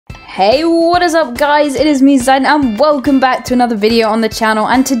Hey, what is up guys, it is me Zayn and welcome back to another video on the channel.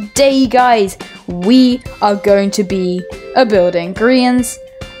 And today guys, we are going to be building Grian's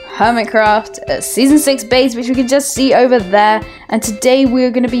Hermitcraft Season 6 base, which we can just see over there. And today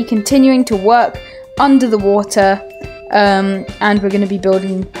we're going to be continuing to work under the water, and we're going to be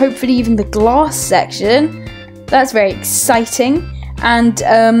building hopefully even the glass section. That's very exciting. And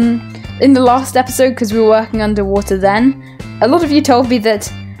in the last episode, because we were working underwater then, a lot of you told me that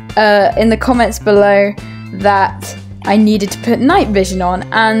in the comments below that I needed to put night vision on,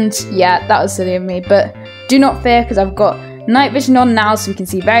 and yeah, that was silly of me, but do not fear because I've got night vision on now so we can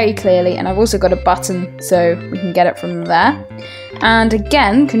see very clearly, and I've also got a button so we can get it from there. And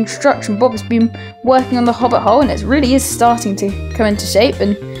again, Construction Bob has been working on the hobbit hole and it really is starting to come into shape,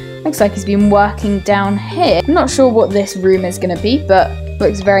 and looks like he's been working down here. I'm not sure what this room is going to be, but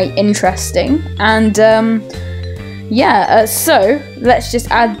looks very interesting. And yeah, so let's just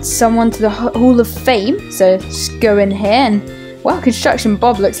add someone to the Hall of Fame. So just go in here and, well, Construction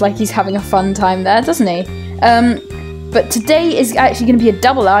Bob looks like he's having a fun time there, doesn't he? But today is actually going to be a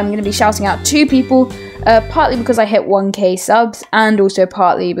double. I'm going to be shouting out two people, partly because I hit 1k subs and also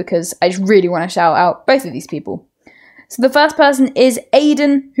partly because I just really want to shout out both of these people. So the first person is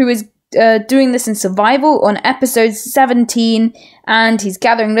Aiden, who is doing this in survival on episode 17, and he's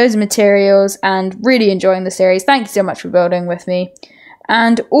gathering loads of materials and really enjoying the series. Thank you so much for building with me.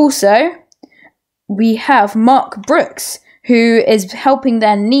 And also we have Mark Brooks, who is helping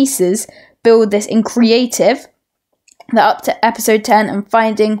their nieces build this in creative. They're up to episode 10 and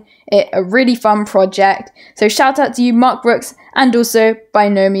finding it a really fun project. So shout out to you, Mark Brooks, and also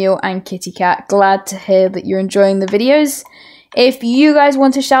Binomial and Kitty Cat. Glad to hear that you're enjoying the videos. If you guys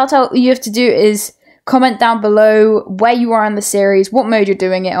want to shout out, all you have to do is comment down below where you are in the series, what mode you're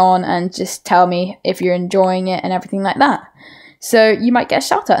doing it on, and just tell me if you're enjoying it and everything like that. So you might get a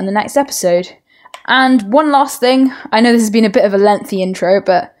shout out in the next episode. And one last thing, I know this has been a bit of a lengthy intro,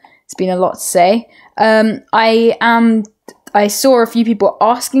 but it's been a lot to say. I saw a few people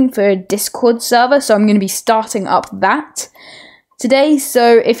asking for a Discord server, so I'm going to be starting up that today.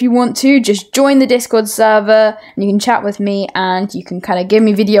 So if you want to, just join the Discord server and you can chat with me and you can kind of give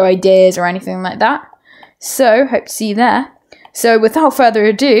me video ideas or anything like that. So hope to see you there. So without further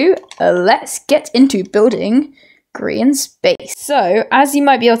ado, let's get into building Grian's base. So as you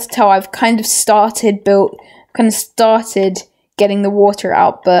might be able to tell, I've kind of started getting the water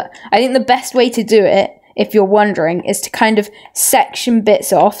out, but I think the best way to do it, if you're wondering, is to kind of section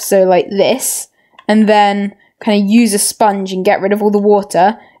bits off, so like this, and then kind of use a sponge and get rid of all the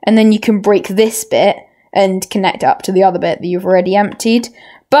water, and then you can break this bit and connect it up to the other bit that you've already emptied.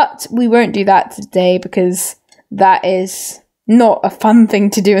 But we won't do that today because that is not a fun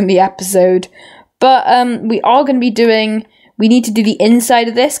thing to do in the episode. But we are going to be we need to do the inside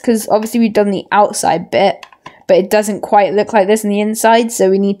of this, because obviously we've done the outside bit, but it doesn't quite look like this on the inside,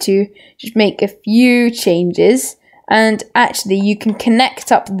 so we need to just make a few changes. And actually you can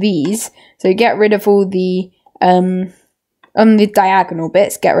connect up these, so get rid of all the on the diagonal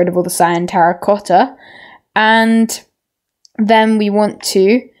bits, get rid of all the cyan terracotta, and then we want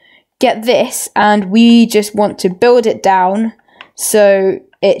to get this, and we just want to build it down so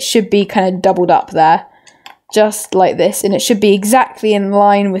it should be kind of doubled up there, just like this, and it should be exactly in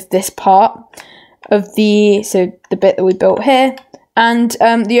line with this part of the bit that we built here. And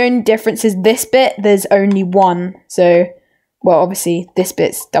the only difference is this bit, there's only one, so, well, obviously this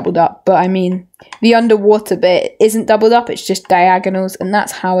bit's doubled up, but I mean the underwater bit isn't doubled up, it's just diagonals, and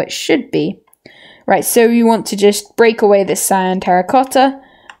that's how it should be. Right, so we want to just break away this cyan terracotta.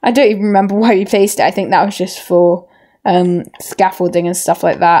 I don't even remember why we placed it. I think that was just for scaffolding and stuff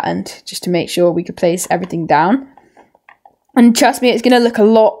like that, and just to make sure we could place everything down. And trust me, it's going to look a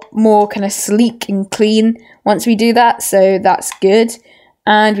lot more kind of sleek and clean once we do that, so that's good.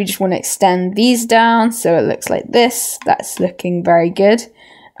 And we just want to extend these down so it looks like this. That's looking very good.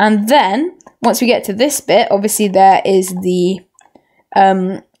 And then once we get to this bit, obviously there is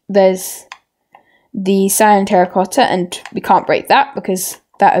there's the cyan terracotta, and we can't break that because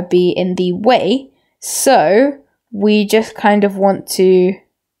that would be in the way. So we just kind of want to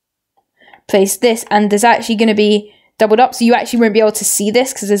place this, and there's actually going to be doubled up, so you actually won't be able to see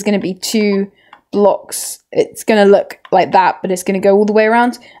this because there's going to be two blocks. It's going to look like that, but it's going to go all the way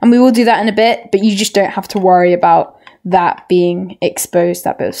around, and we will do that in a bit, but you just don't have to worry about that being exposed,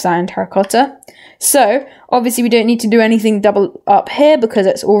 that bit of cyan terracotta. So obviously we don't need to do anything double up here because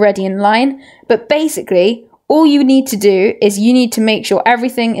it's already in line, but basically all you need to do is you need to make sure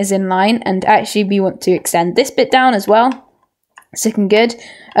everything is in line, and actually we want to extend this bit down as well. It's looking good.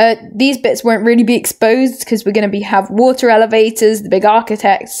 These bits won't really be exposed because we're going to have water elevators, the big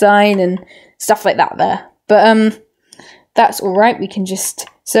architect sign, and stuff like that there. But that's all right. We can just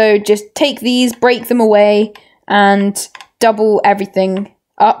take these, break them away, and double everything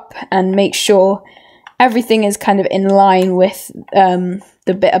up and make sure everything is kind of in line with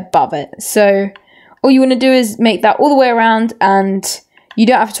the bit above it. So all you want to do is make that all the way around, and you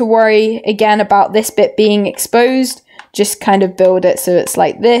don't have to worry again about this bit being exposed. Just kind of build it so it's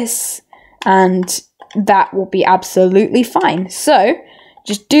like this, and that will be absolutely fine. So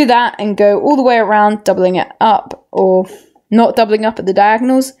just do that and go all the way around, doubling it up, or not doubling up at the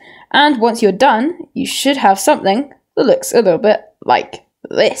diagonals. And once you're done, you should have something that looks a little bit like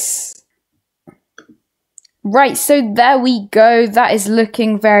this. Right, so there we go. That is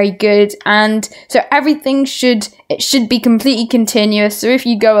looking very good. And so everything should be completely continuous. So if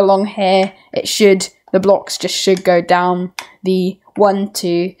you go along here, the blocks just should go down the 1,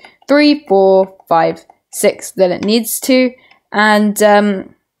 2, 3, 4, 5, 6 that it needs to.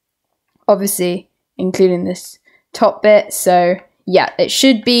 And obviously including this top bit. So yeah, it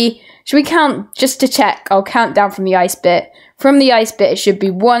should be, should we count just to check? I'll count down from the ice bit. From the ice bit, it should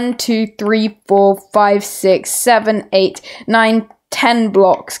be 1, 2, 3, 4, 5, 6, 7, 8, 9, 10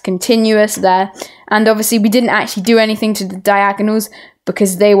 blocks continuous there. And obviously we didn't actually do anything to the diagonals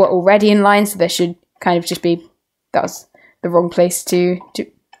because they were already in line, so there should kind of just be, that was the wrong place to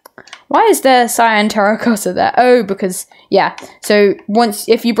why is there cyan terracotta there? Oh, because, yeah, so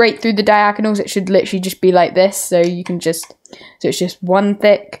if you break through the diagonals, it should literally just be like this, so you can just, so it's just one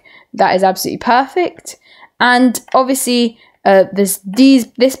thick. That is absolutely perfect. And obviously, this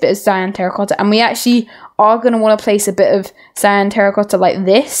bit is cyan terracotta, and we actually are going to want to place a bit of cyan terracotta like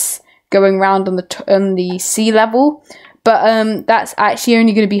this, going around on the sea level. But that's actually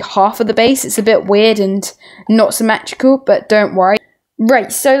only going to be half of the base. It's a bit weird and not symmetrical, but don't worry.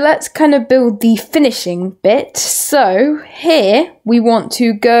 Right, so let's kind of build the finishing bit. So here we want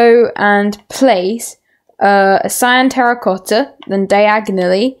to go and place a cyan terracotta, then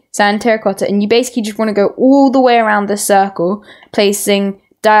diagonally cyan terracotta, and you basically just want to go all the way around the circle, placing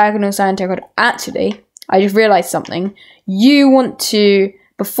diagonal cyan terracotta. Actually, I just realized something. You want to,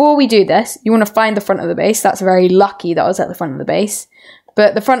 before we do this, you want to find the front of the base. That's very lucky that I was at the front of the base.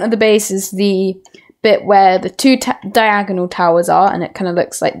 But the front of the base is the bit where the two diagonal towers are, and it kind of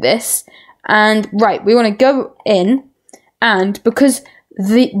looks like this. And right, we want to go in, and because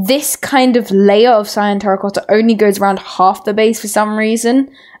this kind of layer of cyan terracotta only goes around half the base for some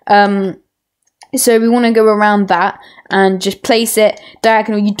reason, so we want to go around that and just place it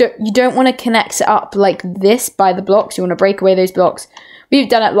diagonal. You don't want to connect it up like this by the blocks. You want to break away those blocks. We've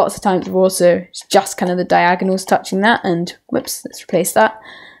done it lots of times before, so it's just kind of the diagonals touching that, and whoops, let's replace that.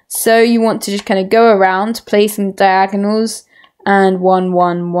 So you want to just kind of go around, placing diagonals, and 1,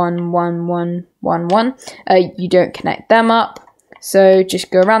 1, 1, 1, 1, 1, 1. You don't connect them up, so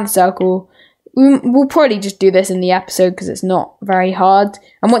just go around the circle. We'll probably just do this in the episode because it's not very hard.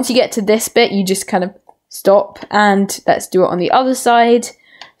 And once you get to this bit, you just kind of stop, and let's do it on the other side.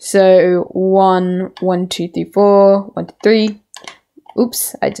 So 1, 1, 2, 3, 4, 1, 2, 3.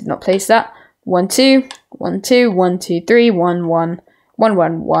 Oops, I did not place that. 1, 2, 1, 2, 1, 2, 3, 1, 1, 1,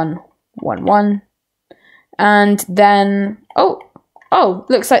 1, 1, 1, 1. And then, oh,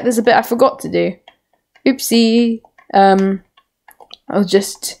 looks like there's a bit I forgot to do. Oopsie. I'll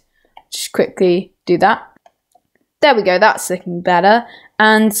just quickly do that. There we go, that's looking better.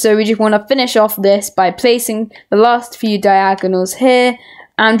 And so we just want to finish off this by placing the last few diagonals here.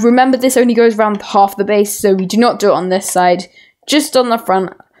 And remember, this only goes around half the base, so we do not do it on this side, just on the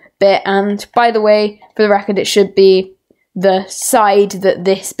front bit. And by the way, for the record, it should be the side that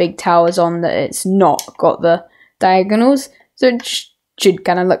this big tower's on that it's not got the diagonals. So it should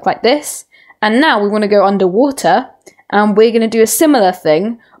kind of look like this. And now we want to go underwater, and we're going to do a similar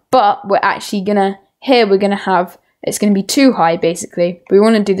thing, but we're actually going to, here we're going to have, it's going to be too high basically. We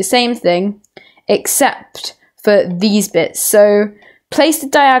want to do the same thing, except for these bits. So place the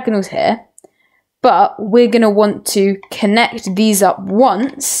diagonals here, but we're going to want to connect these up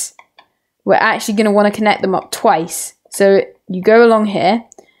once. We're actually going to want to connect them up twice. So you go along here,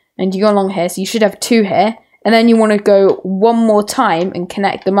 and you go along here, so you should have 2 here, and then you want to go one more time and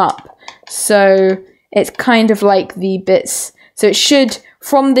connect them up. So it's kind of like the bits, so it should,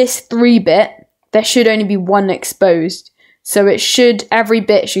 from this 3 bit, there should only be 1 exposed. So it should, every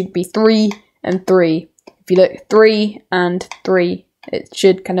bit should be 3 and 3. If you look, 3 and 3, it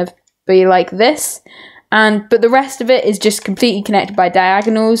should kind of be like this. But the rest of it is just completely connected by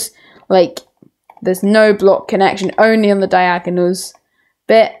diagonals. Like, there's no block connection, only on the diagonals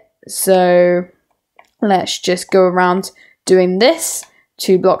bit. So let's just go around doing this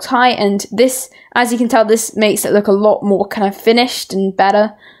 2 blocks high, and this, as you can tell, this makes it look a lot more kind of finished and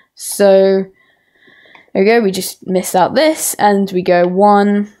better. So there we go, we just missed out this, and we go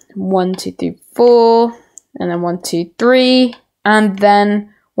 1, 1, 2, 3, 4, and then 1, 2, 3, and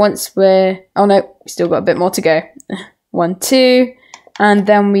then once we're, oh no, we still got a bit more to go. 1, 2, and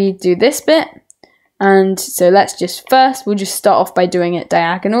then we do this bit. And so let's just we'll just start off by doing it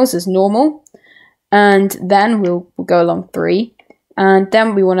diagonals as normal, and then we'll go along 3, and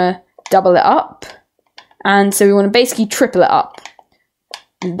then we want to double it up, and so we want to basically triple it up.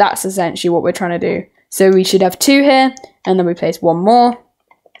 That's essentially what we're trying to do. So we should have 2 here, and then we place 1 more,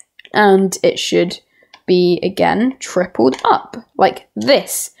 and it should be again tripled up like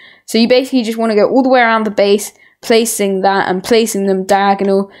this. So you basically just want to go all the way around the base, placing that and placing them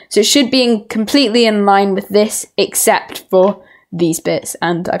diagonal, so it should be completely in line with this except for these bits,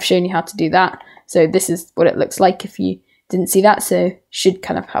 and I've shown you how to do that. So this is what it looks like if you didn't see that. So it should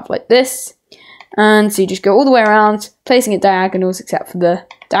kind of have like this, and so you just go all the way around, placing it diagonals except for the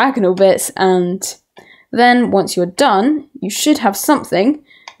diagonal bits, and then once you're done, you should have something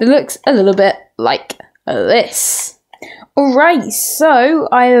that looks a little bit like this. Alright, so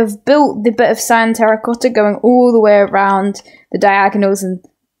I have built the bit of cyan terracotta going all the way around the diagonals and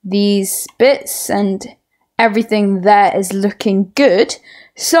these bits, and everything there is looking good.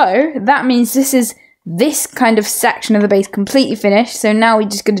 So that means this kind of section of the base completely finished. So now we're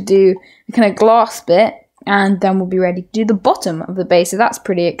just going to do the kind of glass bit, and then we'll be ready to do the bottom of the base. So that's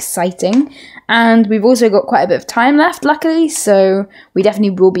pretty exciting. And we've also got quite a bit of time left, luckily, so we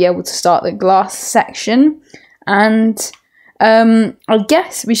definitely will be able to start the glass section. And I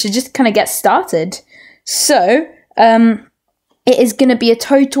guess we should just kind of get started. So it is going to be a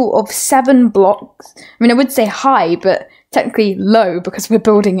total of 7 blocks. I mean, I would say high, but technically low because we're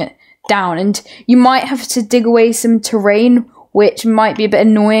building it down. And you might have to dig away some terrain, which might be a bit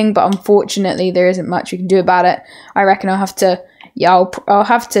annoying, but unfortunately there isn't much we can do about it. I reckon I'll have to, I'll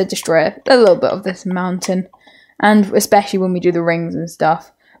have to destroy a little bit of this mountain, and especially when we do the rings and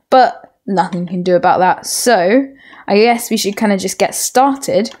stuff. But nothing can do about that. So I guess we should kind of just get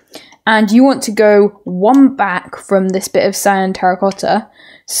started. And you want to go 1 back from this bit of cyan terracotta.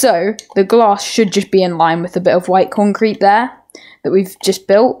 So the glass should just be in line with the bit of white concrete there that we've just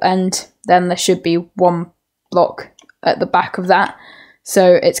built. And then there should be 1 block at the back of that.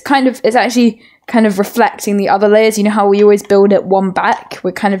 So it's actually kind of reflecting the other layers. You know how we always build it 1 back?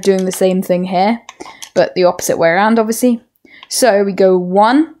 We're kind of doing the same thing here, but the opposite way around, obviously. So we go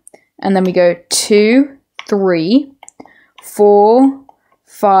 1, and then we go 2, 3, 4,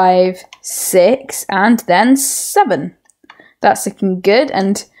 5, 6, and then 7. That's looking good,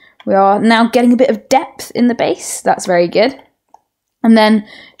 and we are now getting a bit of depth in the base. That's very good. And then,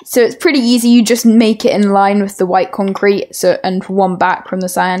 so it's pretty easy. You just make it in line with the white concrete, so, and 1 back from the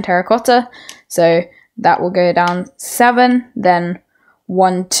cyan terracotta. So that will go down 7, then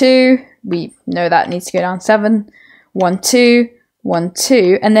 1, 2. We know that needs to go down 7. 1, 2. 1,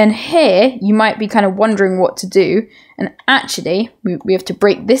 2, and then here you might be kind of wondering what to do, and actually we have to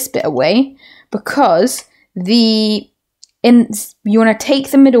break this bit away, because you want to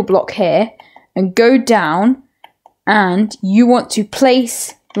take the middle block here and go down, and you want to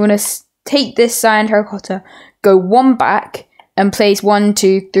take this cyan terracotta, go 1 back, and place 1,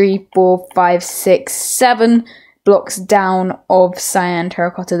 2, 3, 4, 5, 6, 7 blocks down of cyan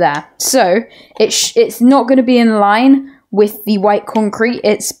terracotta there. So it's not going to be in line with the white concrete,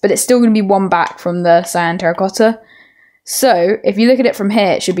 but it's still going to be 1 back from the cyan terracotta. So if you look at it from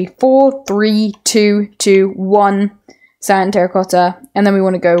here, it should be 4, 3, 2, 2, 1 cyan terracotta, and then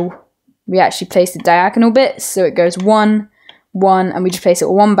we actually place the diagonal bits, so it goes 1, 1, and we just place it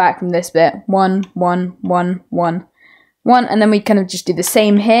 1 back from this bit, 1, 1, 1, 1, 1, and then we kind of just do the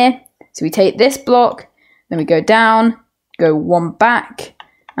same here. So we take this block, then we go down, go 1 back,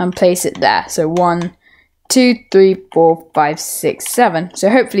 and place it there. So 1, 2, 3, 4, 5, 6, 7. So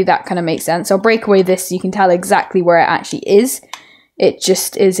hopefully that kind of makes sense. I'll break away this so you can tell exactly where it actually is. It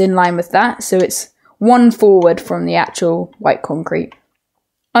just is in line with that. So it's 1 forward from the actual white concrete,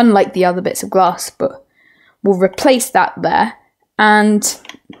 unlike the other bits of glass, but we'll replace that there. And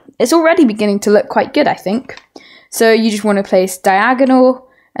it's already beginning to look quite good, I think. So you just want to place diagonal,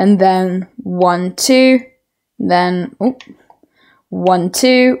 and then 1, 2, then 1,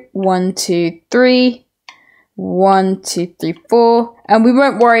 2, 1, 2, 3, 1, 2, 3, 4, and we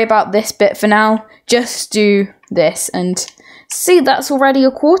won't worry about this bit for now. Just do this, and see, that's already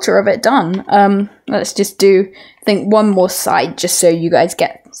 1/4 of it done. Let's just do, I think, 1 more side, just so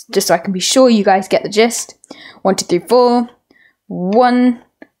I can be sure you guys get the gist. 1, 2, 3, 4, 1,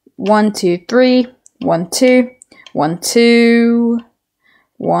 1, 2, 3, 1, 2, 1, 2,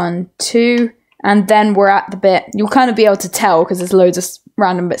 1, 2, and then we're at the bit. You'll kind of be able to tell because there's loads of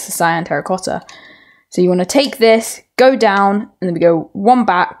random bits of cyan terracotta. So you want to take this, go down, and then we go one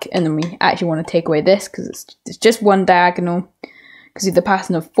back, and then we actually want to take away this because it's just one diagonal. Because you have the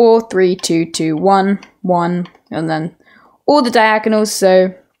pattern of 4, 3, 2, 2, 1, 1, and then all the diagonals.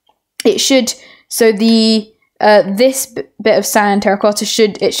 So it should, so the this bit of cyan terracotta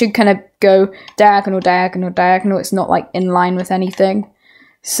should kind of go diagonal, diagonal, diagonal. It's not like in line with anything.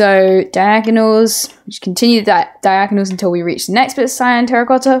 So diagonals, we should continue the diagonals until we reach the next bit of cyan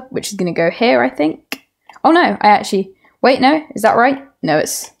terracotta, which is going to go here, I think. Oh no, wait, no, is that right? No,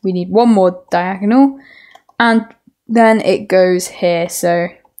 we need one more diagonal, and then it goes here, so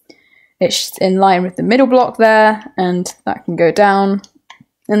it's in line with the middle block there, and that can go down.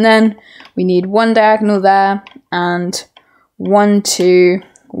 And then we need one diagonal there, and 1, 2,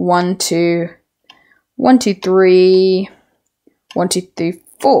 1, 2, 1, 2, 3, 1, 2, 3,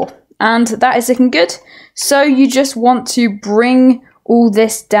 4. And that is looking good. So you just want to bring all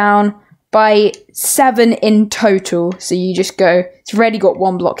this down by 7 in total. So you just go, it's already got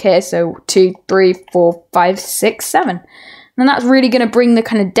one block here, so 2, 3, 4, 5, 6, 7. And that's really going to bring the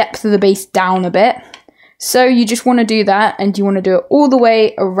kind of depth of the base down a bit. So you just want to do that, and you want to do it all the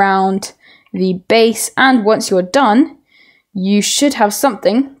way around the base, and once you're done, you should have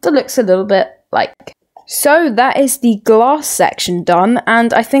something that looks a little bit like. So that is the glass section done,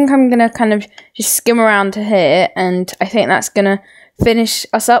 and I think I'm going to kind of just skim around to here, and I think that's going to finish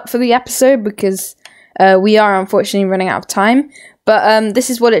us up for the episode, because we are unfortunately running out of time. But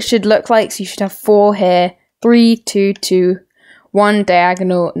this is what it should look like. So you should have 4 here, 3, 2, 2, 1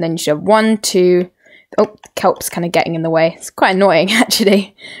 diagonal, and then you should have 1, 2. Oh, the kelp's kind of getting in the way. It's quite annoying,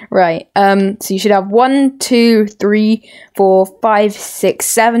 actually. Right. So you should have 1, 2, 3, 4, 5, 6,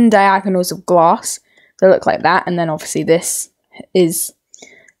 7 diagonals of glass. They look like that, and then obviously this is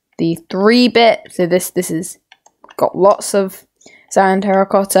the 3 bit. So this is got lots of cyan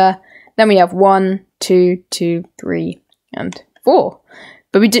terracotta. Then we have 1, 2, 2, 3, and 4.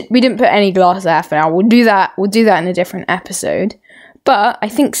 But we didn't put any glass there for now. We'll do that in a different episode. But I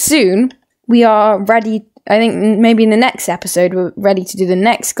think soon we are ready. I think maybe in the next episode we're ready to do the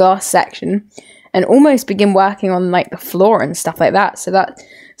next glass section and almost begin working on like the floor and stuff like that. So that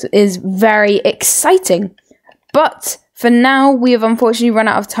is very exciting. But for now, we have unfortunately run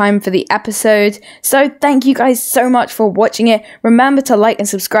out of time for the episode. So thank you guys so much for watching it. Remember to like and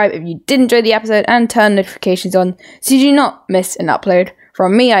subscribe if you did enjoy the episode, and turn notifications on so you do not miss an upload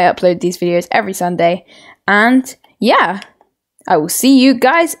from me. I upload these videos every Sunday. And yeah, I will see you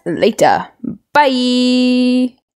guys later. Bye!